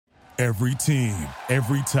Every team,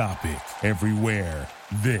 every topic, everywhere.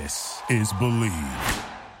 This is Believe.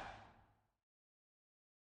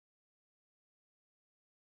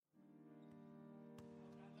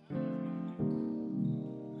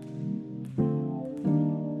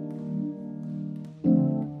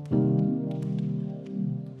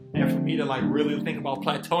 And for me to like really think about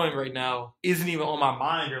plateauing right now isn't even on my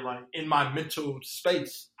mind or like in my mental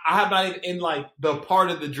space. I have not even in like the part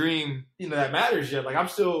of the dream, that matters yet. Like I'm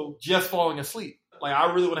still just falling asleep. Like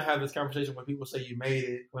I really want to have this conversation when people say you made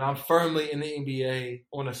it, when I'm firmly in the NBA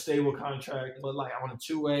on a stable contract, but like on a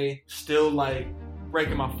two-way, still like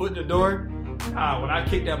breaking my foot in the door. When I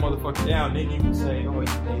kick that motherfucker down, then you can say, oh,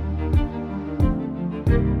 you made it.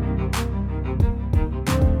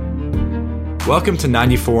 Welcome to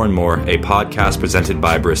 94 and More, a podcast presented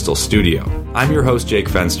by Bristol Studio. I'm your host, Jake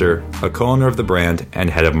Fenster, a co-owner of the brand and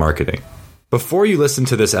head of marketing. Before you listen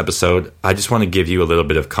to this episode, I just want to give you a little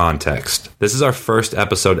bit of context. This is our first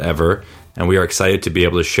episode ever, and we are excited to be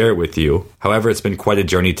able to share it with you. However, it's been quite a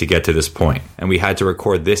journey to get to this point, and we had to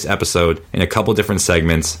record this episode in a couple different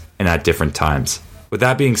segments and at different times. With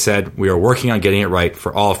that being said, we are working on getting it right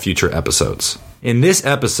for all future episodes. In this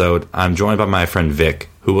episode, I'm joined by my friend Vic,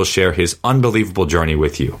 who will share his unbelievable journey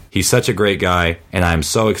with you. He's such a great guy, and I'm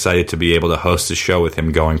so excited to be able to host the show with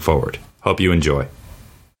him going forward. Hope you enjoy.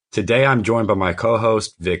 Today, I'm joined by my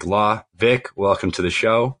co-host, Vic Law. Vic, welcome to the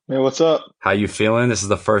show. Man, what's up? How you feeling? This is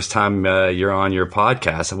the first time you're on your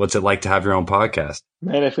podcast. What's it like to have your own podcast?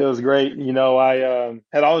 Man, it feels great. I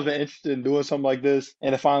had always been interested in doing something like this,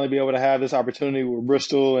 and to finally be able to have this opportunity with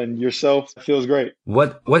Bristol and yourself, it feels great.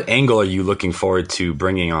 What angle are you looking forward to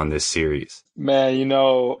bringing on this series? Man,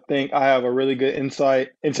 I think I have a really good insight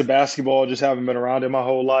into basketball, just having been around it my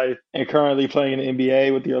whole life and currently playing in the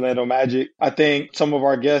NBA with the Orlando Magic. I think some of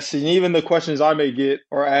our guests and even the questions I may get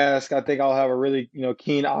or ask, I think I'll have a really,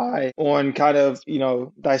 keen eye on kind of,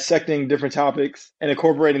 dissecting different topics and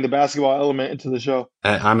incorporating the basketball element into the show.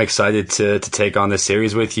 I'm excited to take on this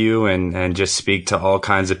series with you and just speak to all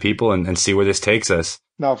kinds of people and see where this takes us.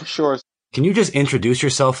 No, for sure. Can you just introduce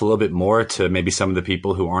yourself a little bit more to maybe some of the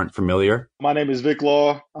people who aren't familiar? My name is Vic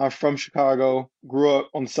Law. I'm from Chicago. Grew up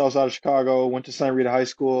on the south side of Chicago. Went to St. Rita High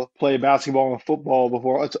School. Played basketball and football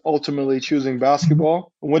before ultimately choosing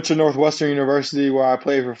basketball. Went to Northwestern University where I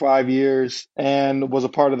played for 5 years and was a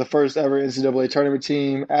part of the first ever NCAA tournament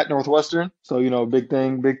team at Northwestern. So, big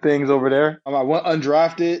things over there. I went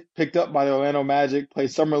undrafted, picked up by the Orlando Magic, played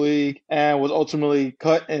Summer League, and was ultimately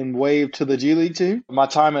cut and waived to the G League team. My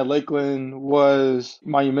time at Lakeland was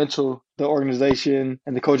monumental. The organization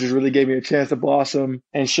and the coaches really gave me a chance to blossom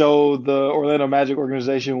and show the Orlando Magic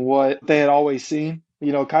organization what they had always seen.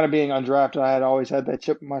 Kind of being undrafted, I had always had that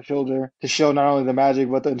chip on my shoulder to show not only the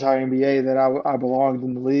Magic but the entire NBA that I belonged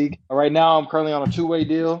in the league. Right now, I'm currently on a two-way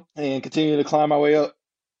deal and continue to climb my way up.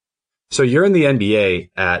 So you're in the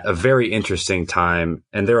NBA at a very interesting time,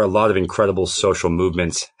 and there are a lot of incredible social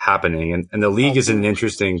movements happening. And the league is in an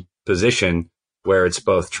interesting position where it's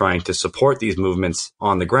both trying to support these movements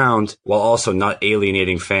on the ground while also not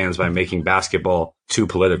alienating fans by making basketball too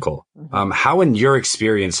political. How, in your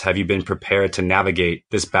experience, have you been prepared to navigate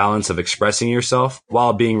this balance of expressing yourself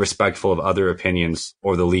while being respectful of other opinions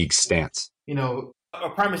or the league's stance? A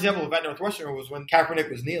prime example of at Northwestern was when Kaepernick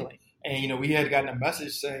was kneeling. And, we had gotten a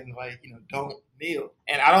message saying, don't kneel.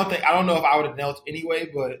 And I don't know if I would have knelt anyway,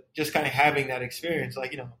 but just kind of having that experience,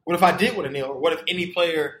 what if I did want to kneel? Or what if any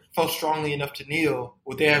player felt strongly enough to kneel?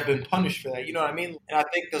 Would they have been punished for that? You know what I mean? And I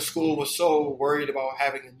think the school was so worried about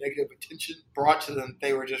having a negative attention brought to them.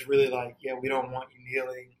 They were just really like, yeah, we don't want you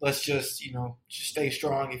kneeling. Let's just stay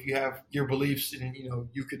strong. If you have your beliefs and,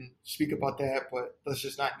 you can speak about that, but let's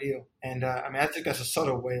just not kneel. And I think that's a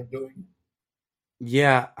subtle way of doing it.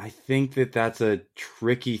 Yeah, I think that's a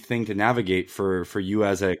tricky thing to navigate for you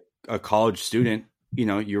as a college student.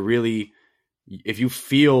 You're really, if you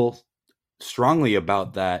feel strongly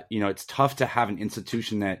about that, it's tough to have an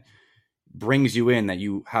institution that brings you in, that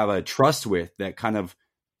you have a trust with, that kind of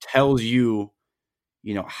tells you,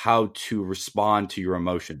 how to respond to your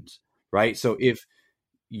emotions, right? So if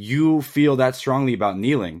you feel that strongly about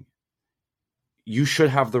kneeling, you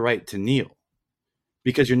should have the right to kneel.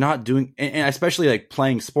 Because you're not doing, and especially like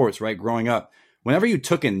playing sports, right? Growing up, whenever you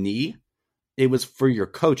took a knee, it was for your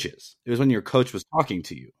coaches. It was when your coach was talking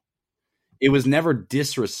to you. It was never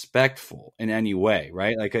disrespectful in any way,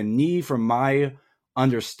 right? Like a knee, from my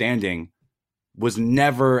understanding, was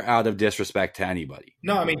never out of disrespect to anybody.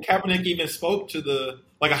 No, Kaepernick even spoke to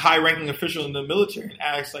a high-ranking official in the military and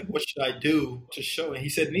asked, what should I do to show? And he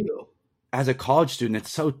said kneel. As a college student,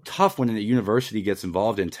 it's so tough when a university gets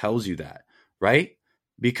involved and tells you that, right?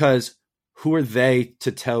 Because who are they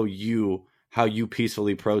to tell you how you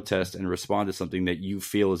peacefully protest and respond to something that you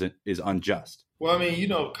feel is unjust? Well, I mean,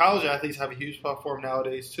 college athletes have a huge platform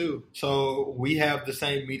nowadays too. So we have the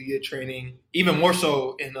same media training, even more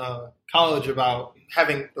so in college, about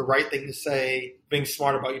having the right thing to say, being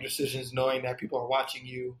smart about your decisions, knowing that people are watching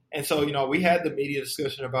you. And so, we had the media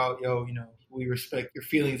discussion about, we respect your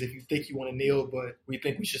feelings if you think you want to kneel, but we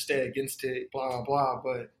think we should stay against it, blah, blah, blah.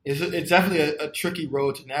 But it's definitely a tricky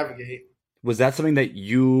road to navigate. Was that something that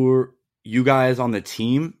you guys on the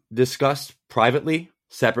team discussed privately,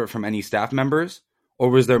 separate from any staff members? Or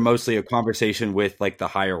was there mostly a conversation with like the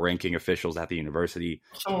higher ranking officials at the university?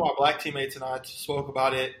 Some of my black teammates and I spoke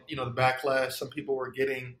about it, the backlash some people were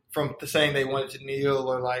getting from saying they wanted to kneel,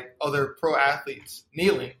 or like other pro athletes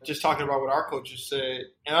kneeling, just talking about what our coaches said.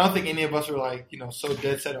 And I don't think any of us were so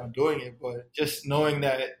dead set on doing it, but just knowing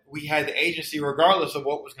that we had the agency, regardless of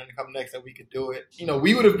what was going to come next, that we could do it.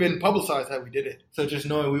 We would have been publicized had we did it. So just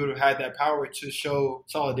knowing we would have had that power to show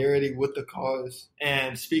solidarity with the cause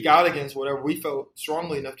and speak out against whatever we felt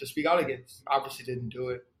strongly enough to speak out against. Obviously didn't do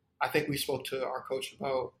it. I think we spoke to our coach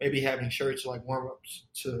about maybe having shirts like warm-ups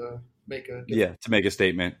to make a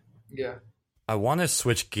statement. Yeah. I want to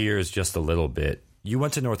switch gears just a little bit. You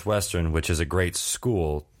went to Northwestern, which is a great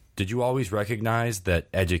school. Did you always recognize that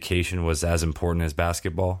education was as important as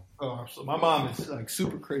basketball? Oh, so my mom is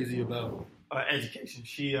super crazy about education.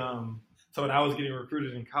 She so when I was getting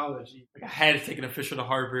recruited in college, I had to take an official to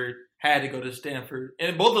Harvard, had to go to Stanford.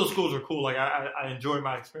 And both those schools are cool. I enjoyed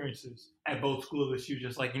my experiences at both schools. But she was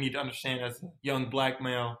just you need to understand, as a young black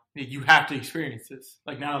male, you have to experience this.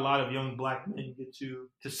 Not a lot of young black men get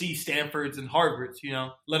to see Stanfords and Harvards,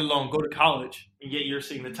 let alone go to college. And yet you're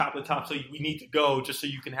seeing the top of the top. So we need to go just so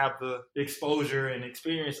you can have the exposure and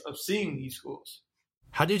experience of seeing these schools.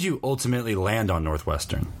 How did you ultimately land on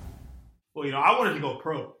Northwestern? Well, I wanted to go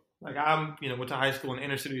pro. I'm, went to high school in the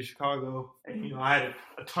inner city of Chicago, and, I had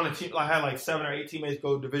a ton of teams. I had 7 or 8 teammates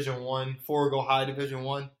go Division I, 4 go high Division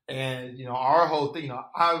I. And, our whole thing,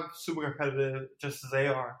 I'm super competitive just as they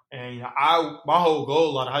are. And, my whole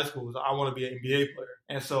goal out of high school was I want to be an NBA player.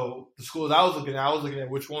 And so the schools I was looking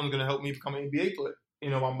at which one was going to help me become an NBA player.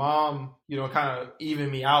 My mom, kind of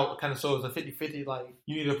evened me out, kind of so it was a 50-50,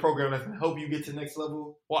 you need a program that's going to help you get to the next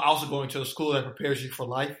level while also going to a school that prepares you for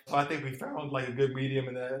life. So I think we found a good medium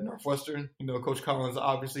in that at Northwestern. Coach Collins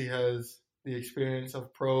obviously has the experience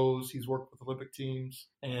of pros. He's worked with Olympic teams,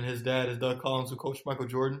 and his dad is Doug Collins, who coached Michael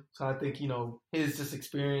Jordan. So I think, his just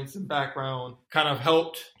experience and background kind of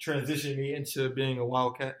helped transition me into being a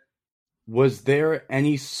Wildcat. Was there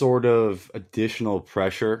any sort of additional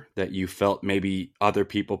pressure that you felt maybe other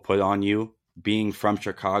people put on you, being from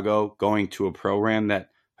Chicago, going to a program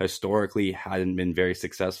that historically hadn't been very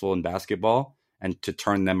successful in basketball, and to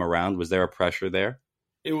turn them around? Was there a pressure there?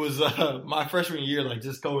 It was my freshman year,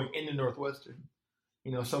 just going into Northwestern.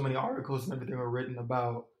 So many articles and everything were written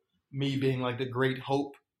about me being the great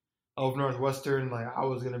hope of Northwestern. I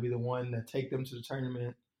was going to be the one that take them to the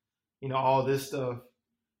tournament, all this stuff.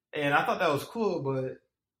 And I thought that was cool, but,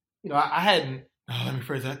 I hadn't, let me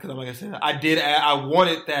phrase that, because like I said, I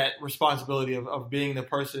wanted that responsibility of being the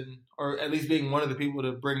person, or at least being one of the people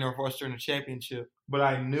to bring Northwestern a championship. But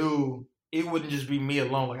I knew it wouldn't just be me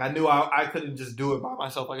alone. I knew I couldn't just do it by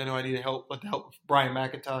myself. I knew I needed help, the help of Brian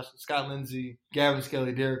McIntosh, Scott Lindsey, Gavin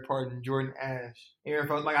Skelly, Derek Parton, Jordan Ash, Aaron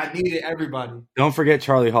Felton. I needed everybody. Don't forget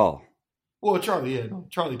Charlie Hall. Well, Charlie, yeah. No,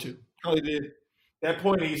 Charlie, too. Charlie did. That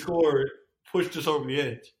point he scored pushed us over the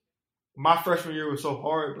edge. My freshman year was so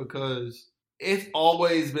hard because it's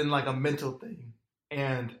always been a mental thing.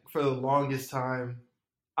 And for the longest time,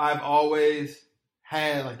 I've always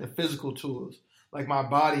had the physical tools. My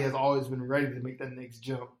body has always been ready to make that next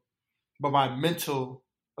jump. But my mental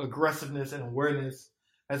aggressiveness and awareness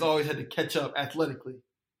has always had to catch up athletically.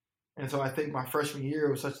 And so I think my freshman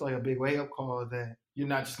year was such a big wake-up call that you're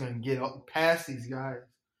not just going to get past these guys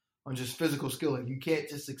on just physical skill. You can't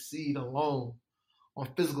just succeed alone on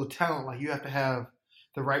physical talent. You have to have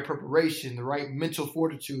the right preparation, the right mental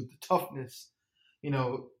fortitude, the toughness,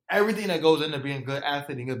 everything that goes into being a good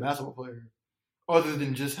athlete and good basketball player, other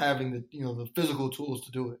than just having the physical tools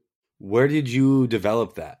to do it. Where did you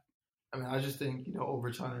develop that? I just think, over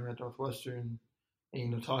time at Northwestern,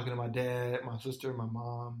 and, talking to my dad, my sister, my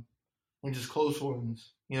mom, and just close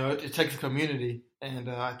ones, it takes a community. And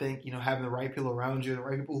I think, having the right people around you, the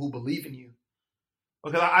right people who believe in you.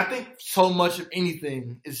 Because I think so much of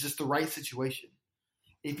anything is just the right situation.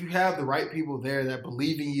 If you have the right people there that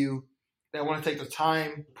believe in you, that want to take the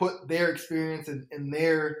time, put their experience and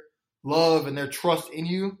their love and their trust in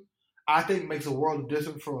you, I think makes a world of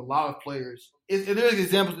difference for a lot of players. There's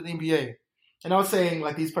examples in the NBA And I was saying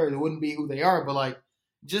like these players wouldn't be who they are, but like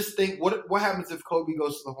just think what happens if Kobe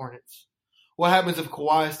goes to the Hornets? What happens if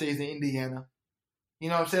Kawhi stays in Indiana? You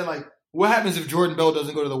know what I'm saying? Like what happens if Jordan Bell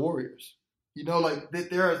doesn't go to the Warriors? You know, like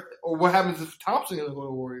or what happens if Thompson doesn't go to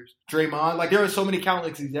the Warriors? Draymond, like there are so many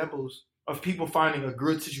countless examples of people finding a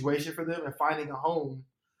good situation for them and finding a home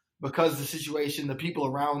because the situation, the people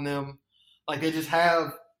around them, like they just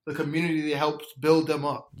have the community that helps build them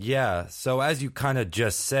up. Yeah. So as you kind of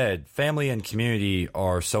just said, family and community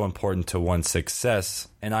are so important to one's success.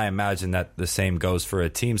 And I imagine that the same goes for a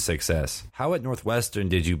team's success. How at Northwestern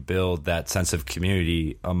did you build that sense of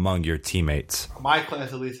community among your teammates? My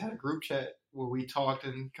class at least had a group chat where we talked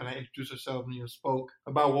and kind of introduced ourselves and spoke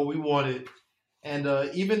about what we wanted. And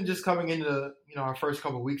even just coming into our first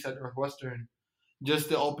couple of weeks at Northwestern, just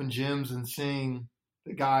the open gyms and seeing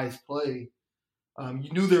the guys play,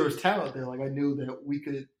 you knew there was talent there. Like I knew that we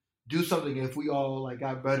could do something if we all like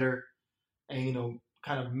got better and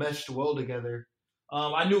kind of meshed well together.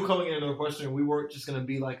 I knew coming into Northwestern we weren't just going to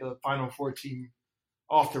be like a Final Four team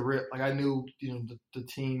off the rip. Like I knew the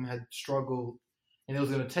team had struggled and it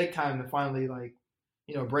was going to take time to finally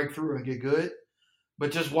break through and get good.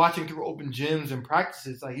 But just watching through open gyms and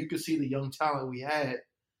practices, like you could see the young talent we had.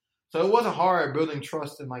 So it wasn't hard building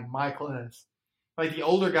trust in like my class. Like the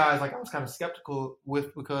older guys, like I was kind of skeptical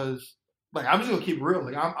with because like I'm just gonna keep it real.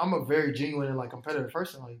 Like I'm a very genuine and like competitive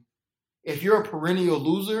person. Like if you're a perennial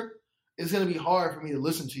loser, it's gonna be hard for me to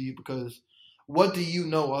listen to you because what do you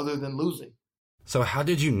know other than losing? So how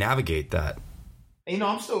did you navigate that? And,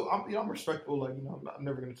 I'm respectful. Like I'm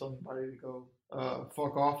never gonna tell anybody to go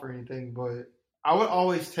fuck off or anything, but I would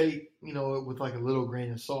always take, it with like a little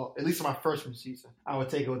grain of salt. At least in my freshman season, I would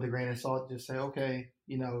take it with a grain of salt. Just say, okay,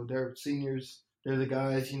 they're seniors. They're the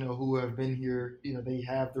guys, who have been here. They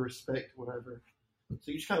have the respect, whatever.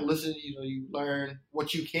 So you just kind of listen. You learn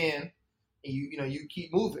what you can, and you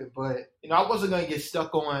keep moving. But I wasn't gonna get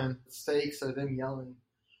stuck on mistakes or them yelling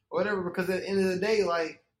or whatever because at the end of the day,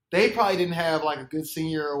 like they probably didn't have like a good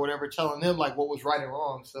senior or whatever telling them like what was right and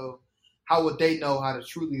wrong. So how would they know how to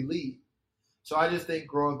truly lead? So I just think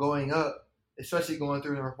going up, especially going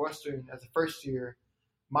through Northwestern as a first year,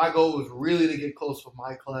 my goal was really to get close with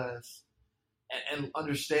my class and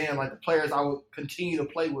understand like the players I would continue to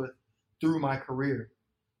play with through my career.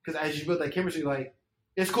 Because as you build that chemistry, like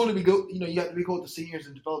it's cool to be good. You have to be cool with the seniors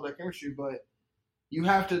and develop that chemistry, but you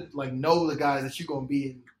have to like know the guys that you're gonna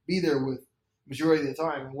be there with majority of the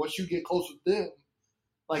time. And once you get close with them,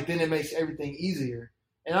 like then it makes everything easier.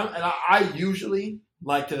 And I usually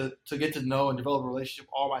like to get to know and develop a relationship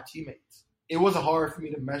with all my teammates. It wasn't hard for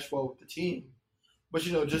me to mesh well with the team. But,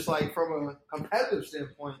 just like from a competitive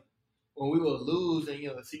standpoint, when we would lose and,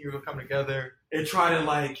 the seniors would come together and try to,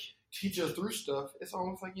 like, teach us through stuff, it's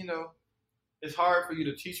almost like, it's hard for you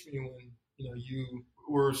to teach me when, you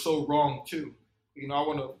were so wrong, too. I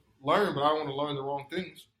want to learn, but I don't want to learn the wrong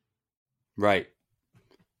things. Right.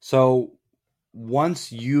 So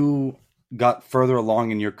once you got further along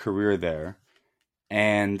in your career there,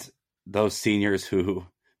 and those seniors who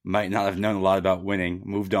might not have known a lot about winning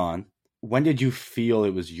moved on, when did you feel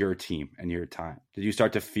it was your team and your time? Did you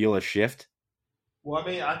start to feel a shift? Well, I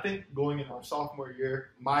mean, I think going into our sophomore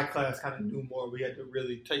year, my class kind of knew more. We had to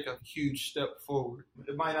really take a huge step forward.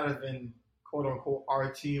 It might not have been, quote unquote,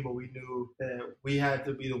 our team, but we knew that we had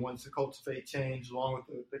to be the ones to cultivate change along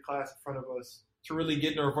with the class in front of us to really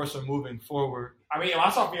get Northwestern moving forward. I mean, my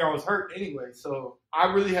sophomore year I was hurt anyway, so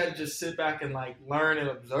I really had to just sit back and like learn and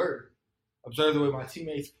observe the way my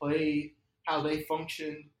teammates played, how they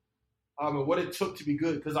functioned, and what it took to be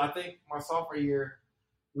good. Because I think my sophomore year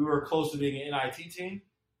we were close to being an NIT team,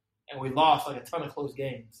 and we lost like a ton of close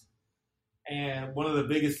games. And one of the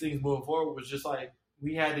biggest things moving forward was just like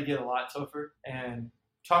we had to get a lot tougher, and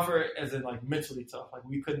tougher as in like mentally tough. Like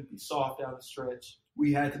we couldn't be soft down the stretch.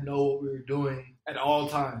 We had to know what we were doing at all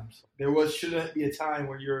times. There shouldn't be a time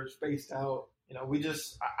where you're spaced out. I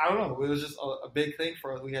don't know. It was just a big thing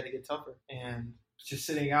for us. We had to get tougher. And just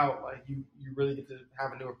sitting out, like you really get to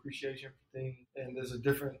have a new appreciation for things. And there's a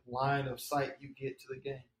different line of sight you get to the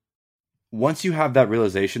game. Once you have that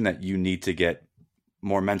realization that you need to get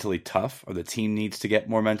more mentally tough, or the team needs to get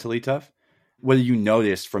more mentally tough, what do you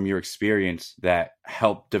notice from your experience that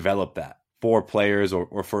helped develop that for players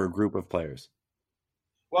or for a group of players?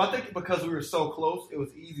 Well, I think because we were so close, it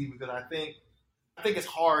was easy because I think it's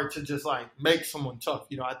hard to just like make someone tough.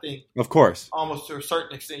 I think of course, almost to a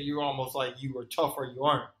certain extent, you're almost like you are tough or you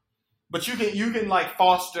aren't. But you can like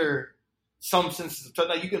foster some senses of tough.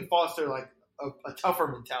 Like you can foster like a tougher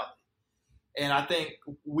mentality. And I think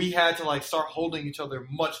we had to like start holding each other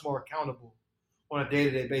much more accountable on a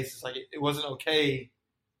day-to-day basis. Like it wasn't okay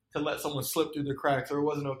to let someone slip through the cracks, or it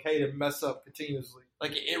wasn't okay to mess up continuously.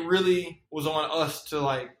 Like, it really was on us to,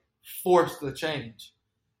 like, force the change.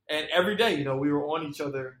 And every day, you know, we were on each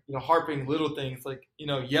other, you know, harping little things, like, you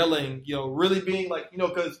know, yelling, you know, really being like, you know,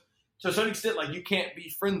 because to a certain extent, like, you can't be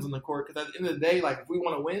friends on the court, because at the end of the day, like, if we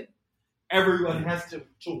want to win, everyone has to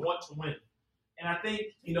want to win. And I think,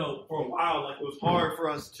 you know, for a while, like, it was hard for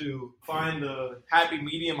us to find the happy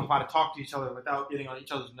medium of how to talk to each other without getting on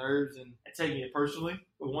each other's nerves and taking it personally.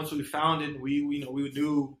 But once we found it, we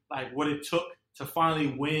knew, like, what it took to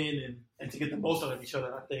finally win and to get the most out of each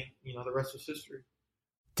other. I think, you know, the rest was history.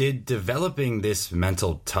 Did developing this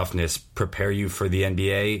mental toughness prepare you for the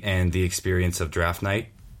NBA and the experience of draft night?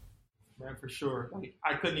 Man, for sure. Like,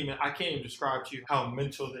 I can't even describe to you how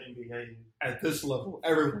mental the NBA is. At this level,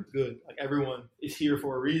 everyone's good. Like, everyone is here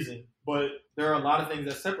for a reason. But there are a lot of things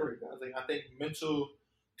that separate guys. Like, I think mental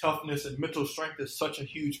toughness and mental strength is such a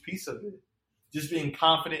huge piece of it. Just being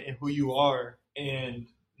confident in who you are and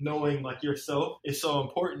knowing, like, yourself is so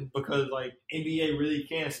important, because, like, NBA really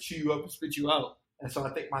can chew you up and spit you out. And so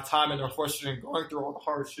I think my time at Northwestern, going through all the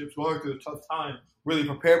hardships, going through the tough times, really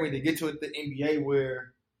prepared me to get to the NBA,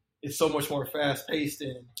 where it's so much more fast-paced,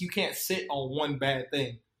 and you can't sit on one bad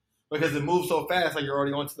thing, because it moves so fast. Like, you're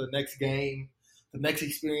already on to the next game, the next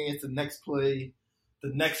experience, the next play,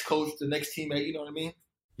 the next coach, the next teammate. You know what I mean?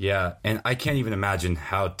 Yeah, and I can't even imagine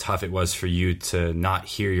how tough it was for you to not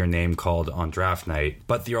hear your name called on draft night.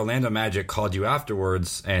 But the Orlando Magic called you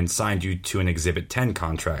afterwards and signed you to an Exhibit 10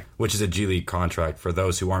 contract, which is a G League contract for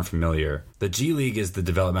those who aren't familiar. The G League is the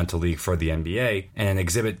developmental league for the NBA, and an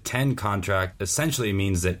Exhibit 10 contract essentially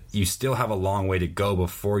means that you still have a long way to go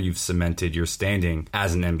before you've cemented your standing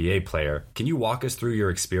as an NBA player. Can you walk us through your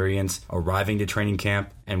experience arriving to training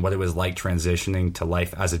camp and what it was like transitioning to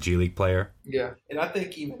life as a G League player? Yeah, and I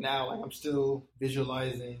think even now, like, I'm still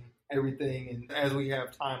visualizing everything, and as we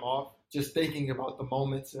have time off, just thinking about the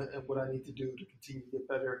moments and what I need to do to continue to get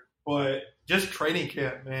better. But just training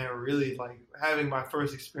camp, man, really, like, having my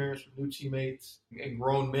first experience with new teammates and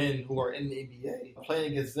grown men who are in the NBA,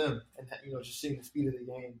 playing against them, and, you know, just seeing the speed of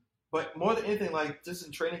the game. But more than anything, like, just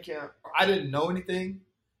in training camp, I didn't know anything,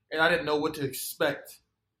 and I didn't know what to expect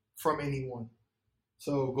from anyone.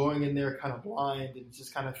 So going in there kind of blind and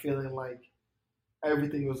just kind of feeling like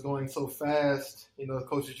everything was going so fast, you know, the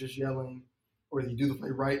coach is just yelling, or you do the play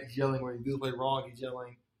right, he's yelling, or you do the play wrong, he's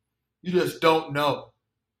yelling. You just don't know,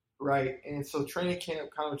 right? And so training camp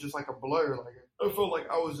kind of just like a blur. Like, I felt like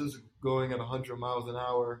I was just going at 100 miles an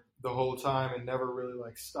hour the whole time and never really,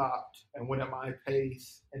 like, stopped and went at my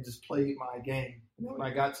pace and just played my game. And then when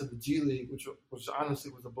I got to the G League, which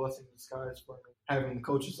honestly was a blessing in disguise for me, having the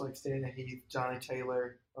coaches like Stan Heath, Johnny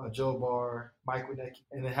Taylor, Joe Barr, Mike Winecki,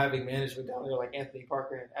 and then having management down there like Anthony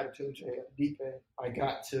Parker and Adetunji at the deep end, I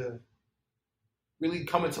got to really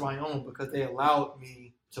come into my own, because they allowed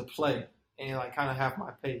me to play and, like, kind of have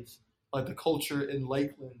my pace. Like, the culture in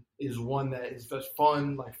Lakeland is one that is just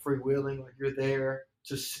fun, like, freewheeling, like, you're there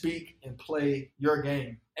to speak and play your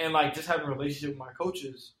game. And, like, just having a relationship with my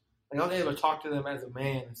coaches, like, I was able to talk to them as a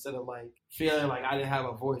man instead of, like, feeling like I didn't have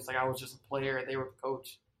a voice. Like, I was just a player and they were the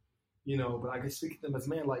coach, you know. But I could speak to them as a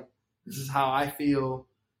man, like, this is how I feel.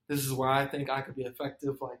 This is where I think I could be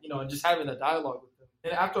effective. Like, you know, and just having a dialogue with them.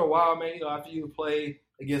 And after a while, man, you know, after you play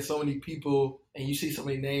against so many people and you see so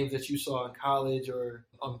many names that you saw in college or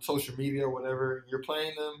on social media or whatever, you're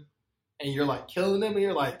playing them and you're, like, killing them, and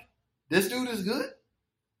you're like, this dude is good?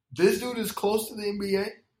 This dude is close to the NBA?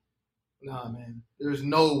 Nah, man, there's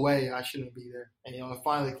no way I shouldn't be there. And, you know, it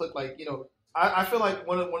finally clicked. Like, you know, I feel like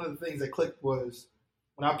one of the things that clicked was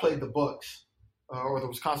when I played the Bucks or the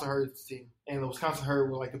Wisconsin Hurricanes team. And the Wisconsin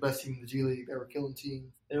Hurricanes were, like, the best team in the G League. They were killing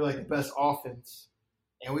teams. They were, like, the best offense.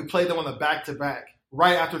 And we played them on the back-to-back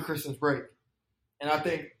right after Christmas break. And I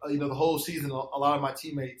think, you know, the whole season, a lot of my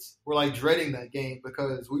teammates were, like, dreading that game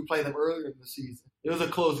because we played them earlier in the season. It was a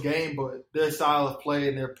close game, but their style of play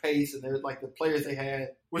and their pace and their, like, the players they had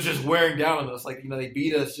was just wearing down on us. Like, you know, they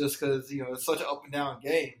beat us just because, you know, it's such an up-and-down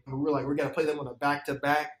game. And we were like, we're going to play them on a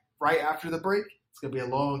back-to-back right after the break. It's going to be a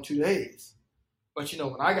long 2 days. But, you know,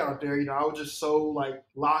 when I got up there, you know, I was just so, like,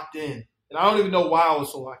 locked in. And I don't even know why I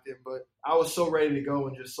was so locked in, but I was so ready to go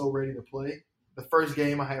and just so ready to play. The first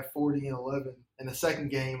game, I had 40 and 11. And the second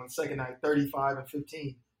game, on the second night, 35 and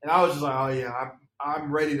 15. And I was just like, oh, yeah,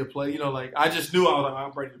 I'm ready to play. You know, like, I just knew I was like,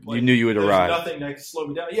 I'm ready to play. You knew you would arrive. There's nothing that can slow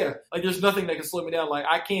me down. Yeah, like, there's nothing that can slow me down. Like,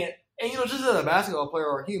 I can't – and, you know, just as a basketball player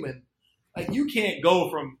or a human, like, you can't go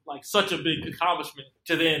from, like, such a big accomplishment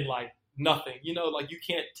to then, like, nothing. You know, like, you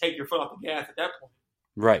can't take your foot off the gas at that point.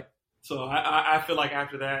 Right. So I feel like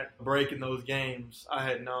after that break in those games, I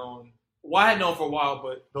had known Well, I had known for a while,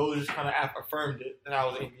 but those just kind of affirmed it that I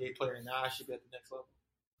was an NBA player and now I should be at the next level.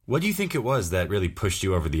 What do you think it was that really pushed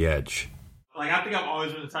you over the edge? Like, I think I've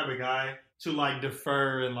always been the type of guy to, like,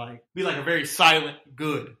 defer and, like, be, like, a very silent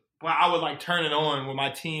good. But I would, like, turn it on when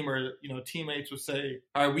my team or, you know, teammates would say,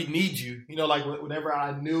 all right, we need you. You know, like, whenever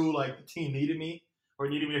I knew, like, the team needed me or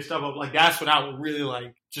needed me to step up, like, that's when I would really,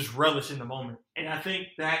 like, just relish in the moment. And I think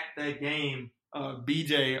that game,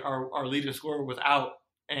 BJ, our leading scorer, was out.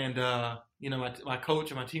 And, you know, my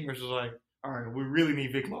coach and my teammates was like, all right, we really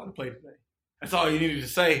need Vic Law to play today. That's all you needed to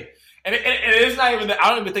say. And it's not even that. I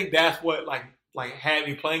don't even think that's what, like had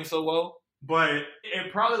me playing so well. But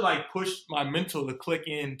it probably, like, pushed my mental to click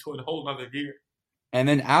into a whole other gear. And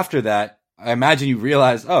then after that, I imagine you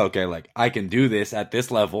realize, oh, okay, like, I can do this at this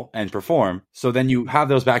level and perform. So then you have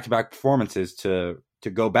those back-to-back performances to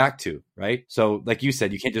go back to, right? So like you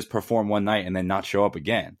said, you can't just perform one night and then not show up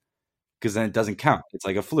again, because then it doesn't count. It's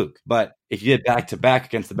like a fluke. But if you get back-to-back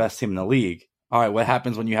against the best team in the league, all right, what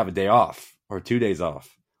happens when you have a day off or 2 days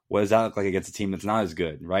off? What does that look like against a team that's not as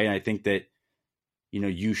good, right? And I think that, you know,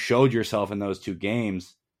 you showed yourself in those 2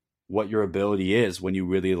 games what your ability is when you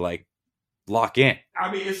really, like, lock in.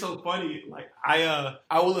 I mean, it's so funny. Like, I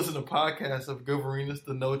will listen to podcasts of Gil Arenas,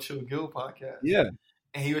 the No Chill Gil podcast. Yeah.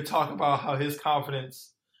 And he would talk about how his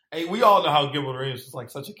confidence, and we all know how Gil Arenas was, like,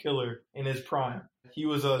 such a killer in his prime. He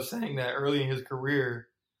was saying that early in his career,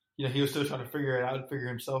 you know, he was still trying to figure it out, figure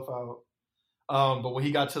himself out. But when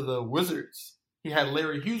he got to the Wizards, he had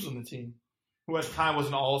Larry Hughes on the team, who at the time was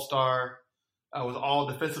an all-star, was all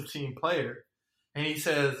defensive team player. And he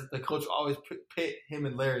says the coach always pit him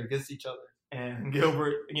and Larry against each other. And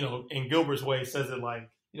Gilbert, you know, in Gilbert's way, says it like,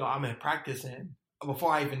 you know, I'm in practice and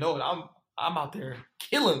before I even know it, I'm out there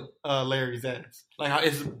killing Larry's ass. Like,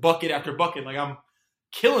 it's bucket after bucket. Like, I'm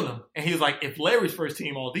killing him. And he was like, if Larry's first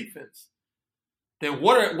team all defense, then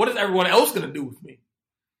what is everyone else going to do with me?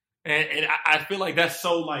 And I feel like that's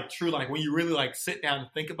so, like, true. Like, when you really, like, sit down and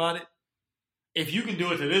think about it, if you can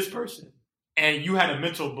do it to this person and you had a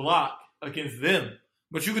mental block against them,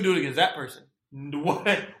 but you can do it against that person,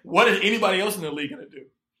 what is anybody else in the league going to do?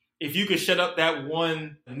 If you could shut up that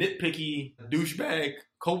one nitpicky douchebag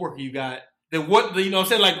coworker you got, then what, you know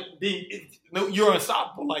what I'm saying? Like, you're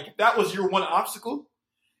unstoppable. Like, if that was your one obstacle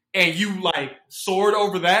and you, like, soared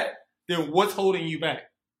over that, then what's holding you back?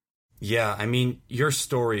 Yeah, I mean, your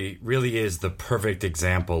story really is the perfect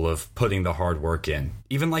example of putting the hard work in.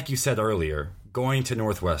 Even like you said earlier, going to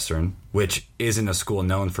Northwestern, which isn't a school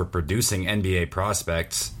known for producing NBA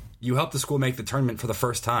prospects, you helped the school make the tournament for the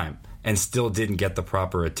first time and still didn't get the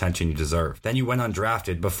proper attention you deserved. Then you went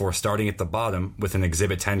undrafted before starting at the bottom with an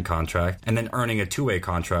Exhibit 10 contract and then earning a two-way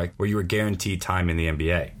contract where you were guaranteed time in the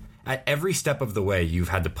NBA. At every step of the way, you've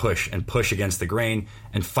had to push and push against the grain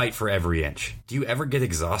and fight for every inch. Do you ever get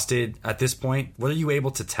exhausted at this point? What are you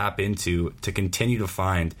able to tap into to continue to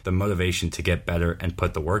find the motivation to get better and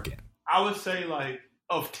put the work in? I would say, like,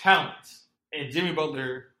 of talents, and Jimmy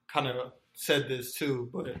Butler kind of said this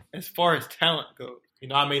too, but as far as talent goes, you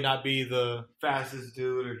know, I may not be the fastest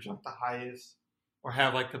dude or jump the highest or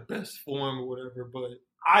have, like, the best form or whatever, but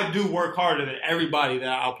I do work harder than everybody that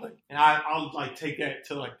I'll play. And I'll, like, take that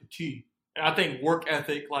to, like, the T. And I think work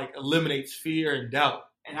ethic, like, eliminates fear and doubt.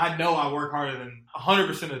 And I know I work harder than 100%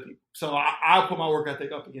 of the people. So I'll put my work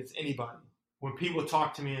ethic up against anybody. When people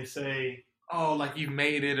talk to me and say, oh, like, you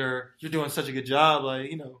made it or you're doing such a good job,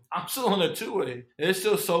 like, you know, I'm still on a two-way. There's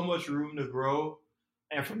still so much room to grow.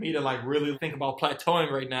 And for me to, like, really think about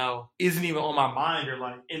plateauing right now isn't even on my mind or,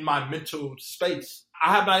 like, in my mental space.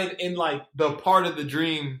 I have not even in, like, the part of the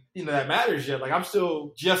dream, you know, that matters yet. Like, I'm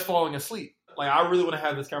still just falling asleep. Like, I really want to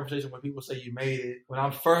have this conversation when people say you made it, when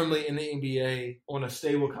I'm firmly in the NBA on a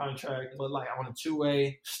stable contract, but, like, on a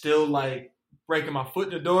two-way, still, like, breaking my foot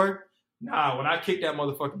in the door. Nah, when I kick that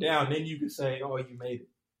motherfucker down, then you can say, oh, you made it.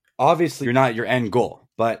 Obviously, you're not your end goal,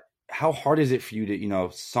 but how hard is it for you to, you know,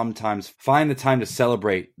 sometimes find the time to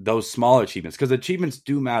celebrate those smaller achievements? Because achievements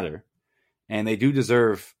do matter and they do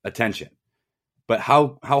deserve attention. But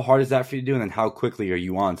how hard is that for you to do? And then how quickly are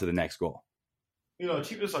you on to the next goal? You know,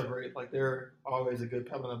 achievements are great. Like, they're always a good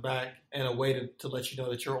pat on the back and a way to let you know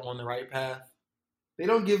that you're on the right path. They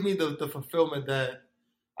don't give me the fulfillment that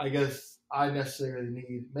I guess I necessarily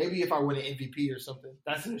need. Maybe if I win an MVP or something,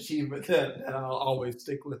 that's an achievement that I'll always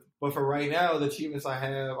stick with. But for right now, the achievements I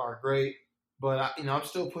have are great. But, I'm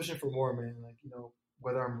still pushing for more, man. Like, you know,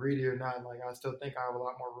 whether I'm greedy or not, like, I still think I have a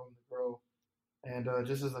lot more room to grow. And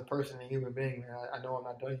just as a person and human being, man, I know I'm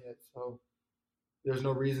not done yet. So there's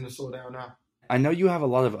no reason to slow down now. I know you have a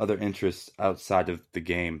lot of other interests outside of the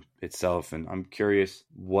game itself, and I'm curious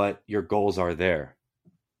what your goals are there.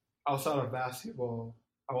 Outside of basketball,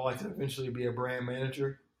 I would like to eventually be a brand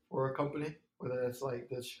manager for a company, whether that's like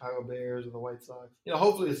the Chicago Bears or the White Sox.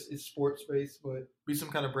 Hopefully it's sports based, but be some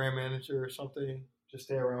kind of brand manager or something. Just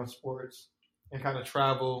stay around sports and kind of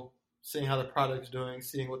travel, seeing how the product's doing,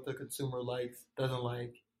 seeing what the consumer likes, doesn't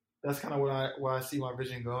like. That's kind of where I see my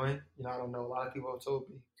vision going. I don't know. A lot of people have told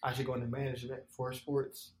me I should go into management for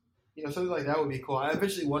sports. Something like that would be cool. I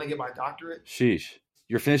eventually want to get my doctorate. Sheesh.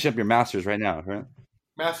 You're finishing up your master's right now, right?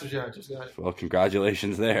 Master's, yeah, I just got it. Well,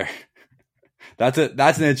 congratulations there. That's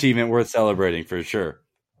an achievement worth celebrating for sure.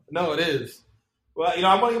 No, it is. Well,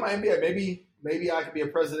 I want to get my MBA. Maybe I could be a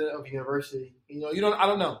president of a university. I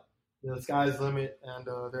don't know. The sky's the limit, and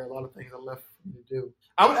there are a lot of things left for me to do.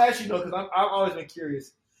 I would ask you, because I've always been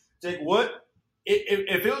curious, Jake. What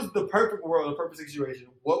if it was the perfect world, the perfect situation?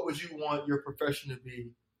 What would you want your profession to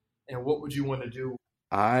be, and what would you want to do?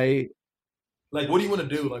 What do you want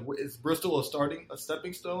to do? Like, is Bristol a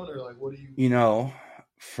stepping stone, or like, what do you?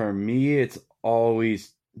 For me, it's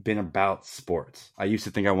always been about sports. I used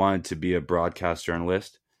to think I wanted to be a broadcast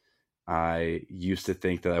journalist. I used to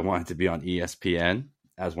think that I wanted to be on ESPN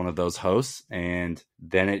as one of those hosts. And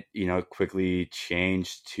then it, quickly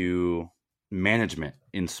changed to management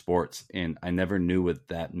in sports. And I never knew what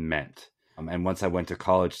that meant. And once I went to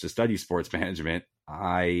college to study sports management,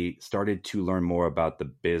 I started to learn more about the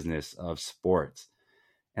business of sports.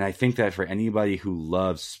 And I think that for anybody who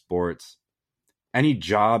loves sports, any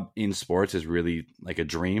job in sports is really like a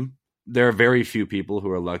dream. There are very few people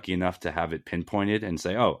who are lucky enough to have it pinpointed and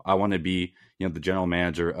say, oh, I want to be, the general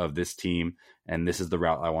manager of this team and this is the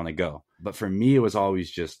route I want to go. But for me, it was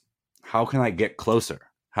always just, how can I get closer?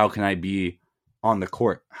 How can I be on the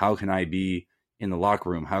court? How can I be in the locker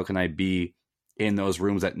room? How can I be in those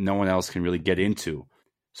rooms that no one else can really get into?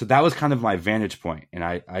 So that was kind of my vantage point. And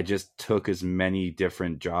I just took as many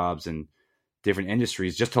different jobs and different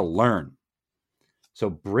industries just to learn. So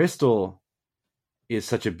Bristol is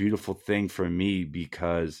such a beautiful thing for me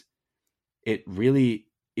because it really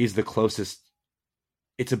is the closest.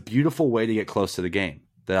 It's a beautiful way to get close to the game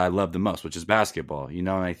that I love the most, which is basketball. And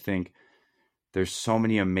I think there's so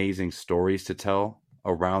many amazing stories to tell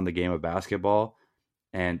around the game of basketball,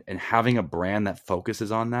 and having a brand that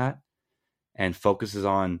focuses on that and focuses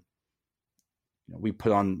on, we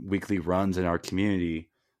put on weekly runs in our community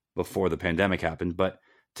before the pandemic happened, but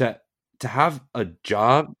to have a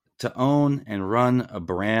job, to own and run a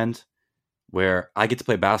brand where I get to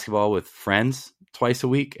play basketball with friends twice a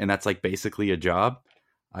week, and that's like basically a job.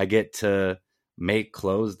 I get to make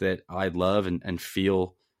clothes that I love and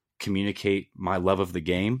feel communicate my love of the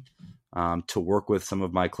game, to work with some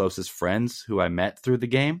of my closest friends who I met through the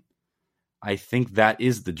game. I think that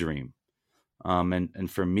is the dream.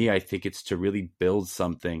 And for me, I think it's to really build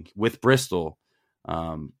something with Bristol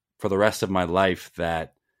for the rest of my life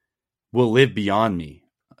that will live beyond me,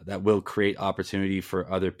 that will create opportunity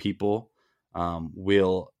for other people,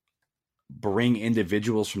 will bring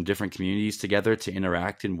individuals from different communities together to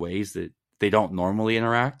interact in ways that they don't normally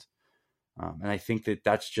interact. And I think that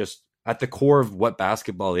that's just at the core of what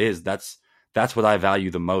basketball is. That's what I value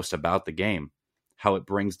the most about the game, how it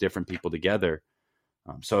brings different people together.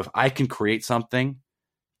 So if I can create something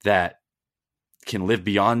that can live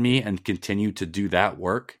beyond me and continue to do that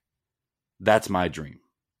work, that's my dream.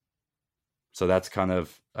 So that's kind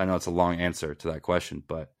of, I know it's a long answer to that question,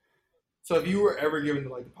 but. So if you were ever given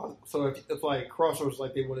if like Crossroads,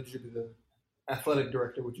 like they wanted you to be the athletic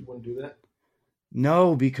director, would you want to do that?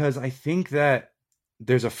 No, because I think that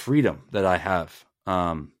there's a freedom that I have.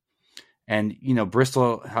 And,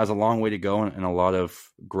 Bristol has a long way to go and a lot of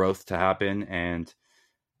growth to happen.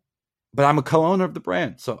 But I'm a co-owner of the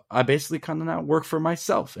brand. So I basically kind of now work for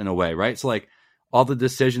myself in a way, right? So like all the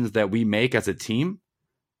decisions that we make as a team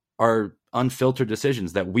are unfiltered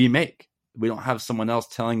decisions that we make. We don't have someone else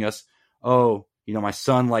telling us, oh, my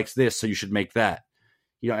son likes this, so you should make that.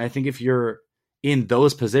 I think if you're in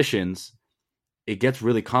those positions, it gets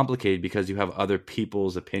really complicated because you have other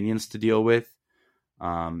people's opinions to deal with,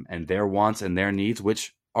 and their wants and their needs,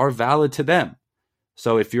 which are valid to them.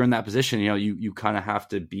 So if you're in that position, you kind of have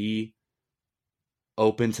to be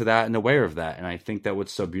open to that and aware of that. And I think that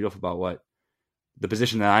what's so beautiful about what the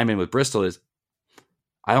position that I'm in with Bristol is,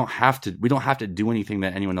 we don't have to do anything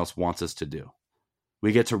that anyone else wants us to do.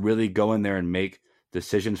 We get to really go in there and make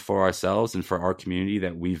decisions for ourselves and for our community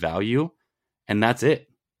that we value. And that's it.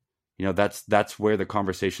 That's where the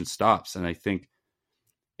conversation stops. And I think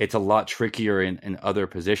it's a lot trickier in other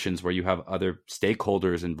positions where you have other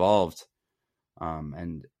stakeholders involved.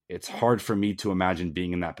 And it's hard for me to imagine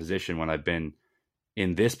being in that position when I've been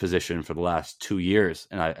in this position for the last 2 years,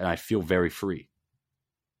 and I feel very free.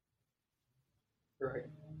 Right.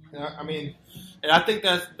 Yeah, I mean, and I think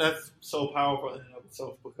that's so powerful in and of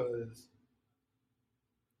itself because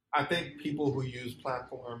I think people who use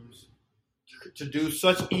platforms to do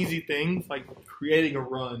such easy things like creating a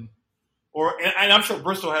run, and I'm sure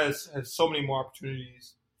Bristol has so many more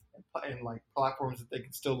opportunities and like platforms that they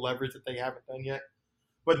can still leverage that they haven't done yet.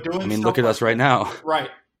 But doing, I mean, look at us right now. right?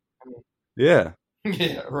 I mean, Yeah.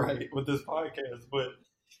 yeah, right. With this podcast, but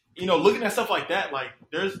looking at stuff like that, like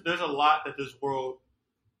there's a lot that this world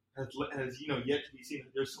has yet to be seen.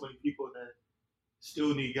 There's so many people that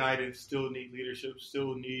still need guidance, still need leadership,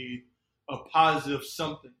 still need a positive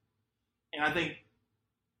something. And I think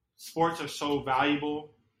sports are so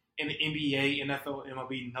valuable, and the NBA, NFL,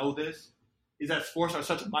 MLB know this, is that sports are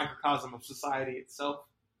such a microcosm of society itself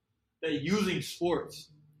that using sports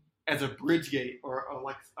as a bridge gate or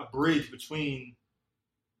like a bridge between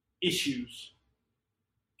issues,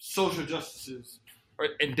 social justices,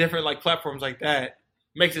 and different like platforms like that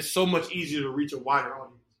makes it so much easier to reach a wider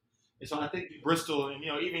audience. And so I think Bristol and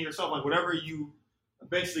even yourself, like whatever you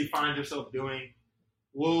eventually find yourself doing,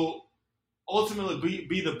 will ultimately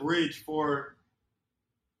be the bridge for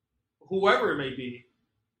whoever it may be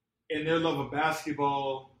in their love of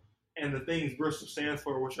basketball and the things Bristol stands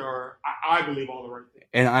for, which are, I believe, all the right things.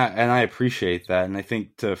 And I appreciate that. And I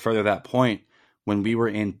think to further that point, when we were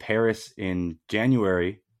in Paris in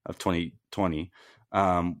January of 2020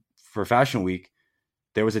 for Fashion Week,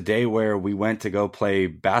 there was a day where we went to go play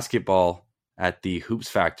basketball at the Hoops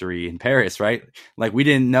Factory in Paris, right? Like we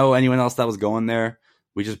didn't know anyone else that was going there.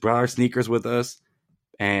 We just brought our sneakers with us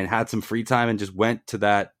and had some free time and just went to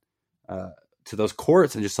that to those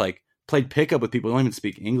courts and just like played pickup with people who don't even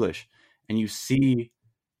speak English. And you see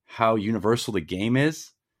how universal the game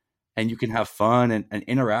is, and you can have fun and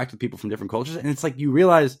interact with people from different cultures. And it's like you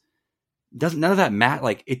realize none of that matter.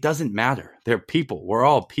 Like it doesn't matter. They're people. We're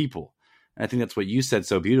all people. And I think that's what you said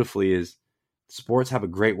so beautifully is sports have a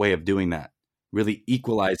great way of doing that, really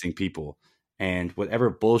equalizing people. And whatever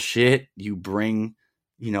bullshit you bring,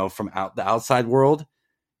 from the outside world,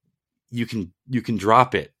 you can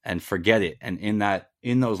drop it and forget it. And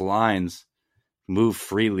in those lines, move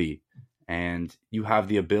freely. And you have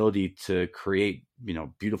the ability to create,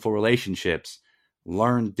 beautiful relationships,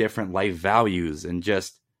 learn different life values, and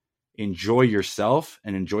just enjoy yourself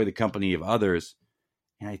and enjoy the company of others.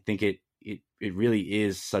 And I think it really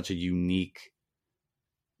is such a unique,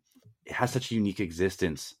 it has such a unique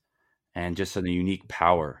existence and just a unique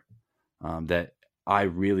power that I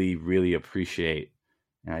really, really appreciate.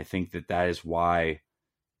 And I think that is why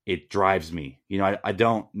it drives me. I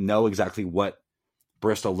don't know exactly what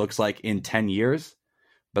Bristol looks like in 10 years,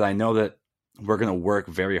 but I know that we're going to work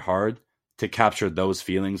very hard to capture those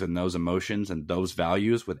feelings and those emotions and those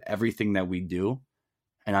values with everything that we do.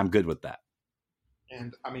 And I'm good with that.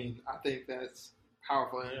 And I mean, I think that's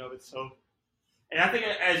powerful in and of itself. And I think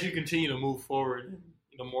as you continue to move forward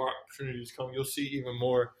and more opportunities come, you'll see even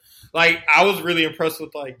more. Like I was really impressed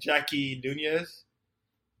with like Jackie Nunez,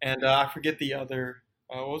 and I forget the other.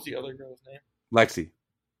 What was the other girl's name?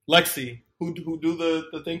 Lexi, who do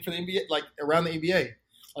the thing for the NBA, like around the NBA,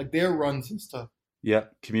 like their runs and stuff. Yeah,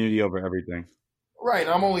 community over everything. Right.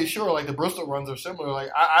 I'm only sure like the Bristol runs are similar.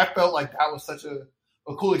 Like I felt like that was such a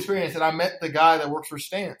cool experience, and I met the guy that works for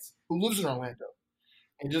Stance, who lives in Orlando,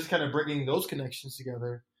 and just kind of bringing those connections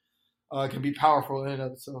together can be powerful in and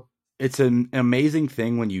of itself. It's an amazing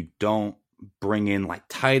thing when you don't bring in like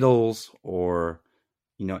titles or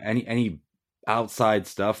any outside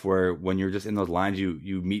stuff, where when you're just in those lines,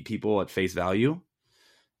 you meet people at face value,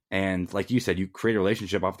 and like you said, you create a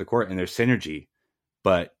relationship off the court and there's synergy,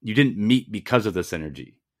 but you didn't meet because of the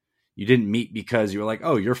synergy. You didn't meet because you were like,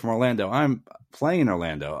 oh, you're from Orlando, I'm playing in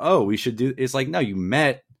Orlando, oh, we should do. It's like, no, you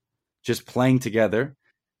met just playing together,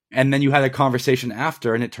 and then you had a conversation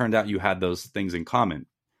after, and it turned out you had those things in common.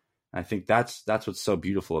 And I think that's what's so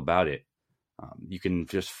beautiful about it. You can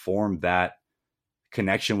just form that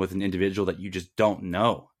connection with an individual that you just don't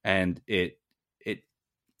know, and it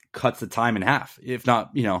cuts the time in half, if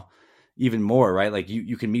not even more, right? Like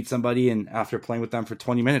you can meet somebody and after playing with them for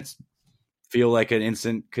 20 minutes feel like an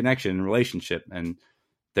instant connection and relationship, and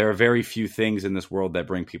there are very few things in this world that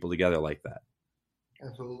bring people together like that.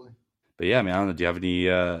 Absolutely. But yeah, I mean, I don't know, do you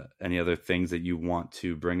have any other things that you want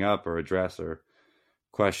to bring up or address, or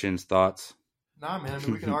questions, thoughts? Nah, man, I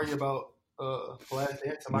mean, we can argue about Last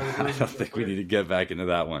Dance. I don't think we need to get back into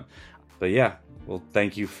that one. But yeah, well,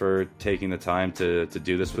 thank you for taking the time to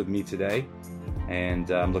do this with me today.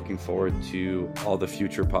 And I'm looking forward to all the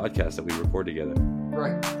future podcasts that we record together.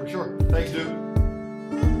 Right, for sure. Thanks, dude.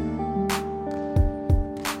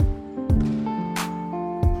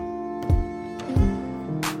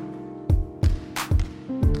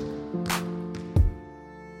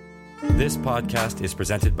 This podcast is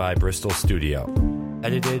presented by Bristol Studio.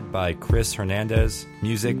 Edited by Chris Hernandez.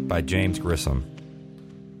 Music by James Grissom.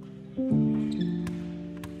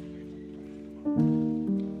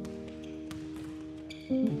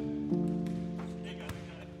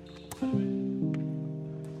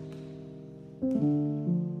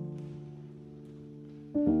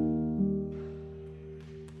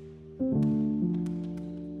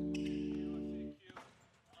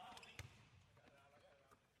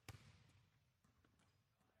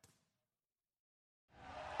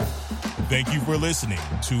 Thank you for listening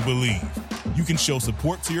to Believe. You can show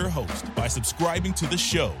support to your host by subscribing to the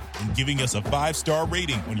show and giving us a 5-star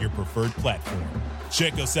rating on your preferred platform.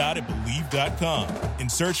 Check us out at Believe.com and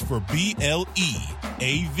search for BLEAV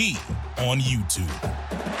on YouTube.